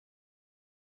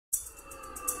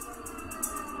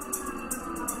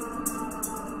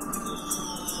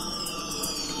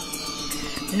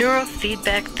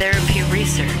Neurofeedback therapy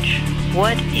research.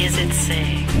 What is it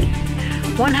saying?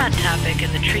 One hot topic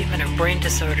in the treatment of brain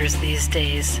disorders these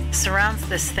days surrounds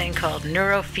this thing called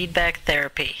neurofeedback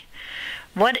therapy.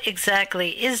 What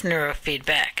exactly is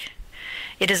neurofeedback?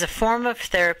 It is a form of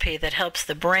therapy that helps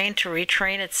the brain to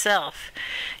retrain itself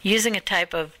using a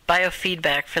type of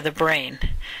biofeedback for the brain.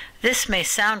 This may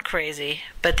sound crazy,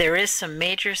 but there is some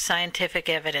major scientific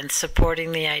evidence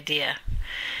supporting the idea.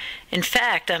 In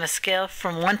fact, on a scale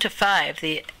from 1 to 5,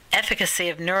 the efficacy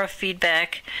of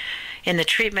neurofeedback in the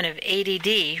treatment of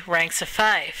ADD ranks a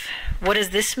 5. What does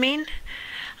this mean?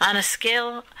 On a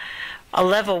scale, a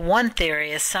level 1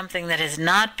 theory is something that has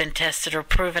not been tested or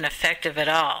proven effective at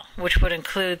all, which would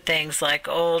include things like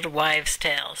old wives'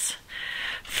 tales.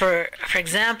 For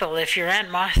example, if your Aunt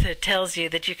Martha tells you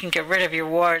that you can get rid of your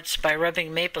warts by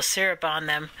rubbing maple syrup on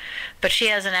them, but she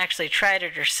hasn't actually tried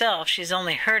it herself, she's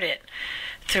only heard it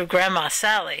through Grandma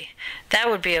Sally, that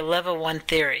would be a level 1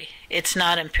 theory. It's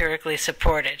not empirically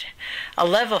supported. A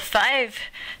level 5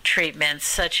 treatment,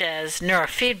 such as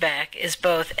neurofeedback, is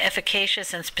both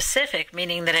efficacious and specific,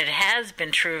 meaning that it has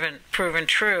been proven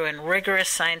true in rigorous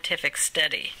scientific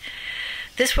study.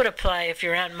 This would apply if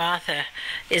your Aunt Martha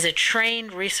is a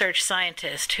trained research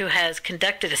scientist who has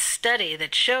conducted a study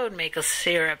that showed maple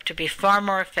syrup to be far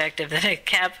more effective than a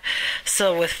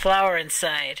capsule with flour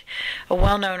inside, a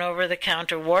well-known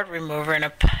over-the-counter wart remover and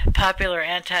a popular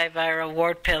antiviral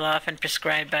wart pill often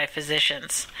prescribed by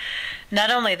physicians. Not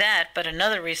only that, but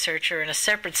another researcher in a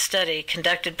separate study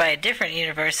conducted by a different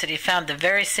university found the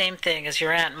very same thing as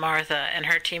your Aunt Martha and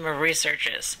her team of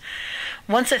researchers.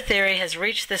 Once a theory has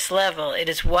reached this level, it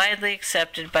is widely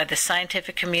accepted by the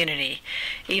scientific community,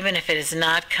 even if it is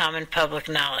not common public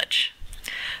knowledge.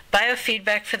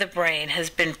 Biofeedback for the brain has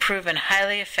been proven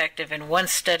highly effective in one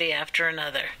study after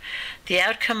another. The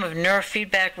outcome of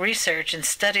neurofeedback research in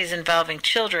studies involving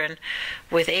children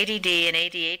with ADD and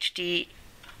ADHD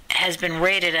has been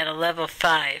rated at a level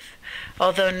 5,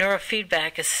 although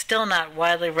neurofeedback is still not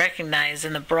widely recognized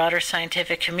in the broader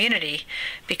scientific community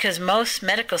because most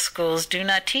medical schools do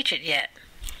not teach it yet.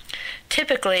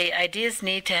 Typically, ideas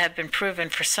need to have been proven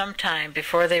for some time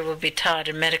before they will be taught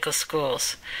in medical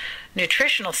schools.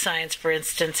 Nutritional science, for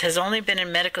instance, has only been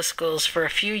in medical schools for a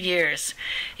few years,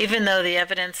 even though the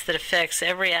evidence that affects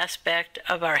every aspect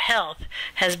of our health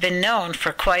has been known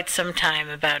for quite some time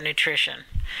about nutrition.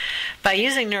 By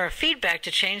using neurofeedback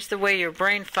to change the way your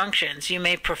brain functions, you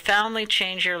may profoundly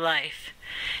change your life.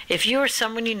 If you or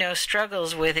someone you know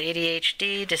struggles with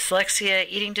ADHD, dyslexia,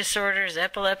 eating disorders,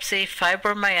 epilepsy,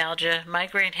 fibromyalgia,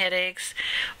 migraine headaches,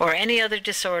 or any other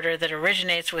disorder that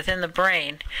originates within the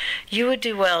brain, you would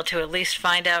do well to at least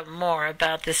find out more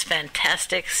about this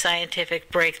fantastic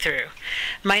scientific breakthrough.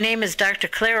 My name is Dr.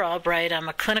 Claire Albright. I'm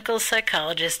a clinical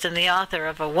psychologist and the author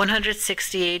of a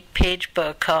 168-page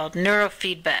book called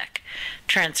Neurofeedback: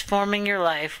 Transforming Your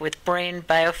Life with Brain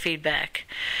Biofeedback.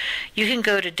 You can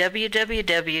go to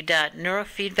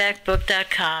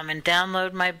www.neurofeedbackbook.com and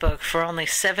download my book for only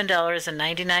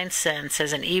 $7.99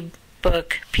 as an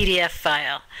e-book PDF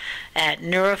file at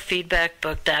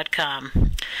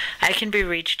neurofeedbackbook.com. I can be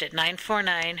reached at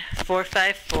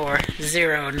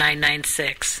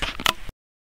 949-454-0996.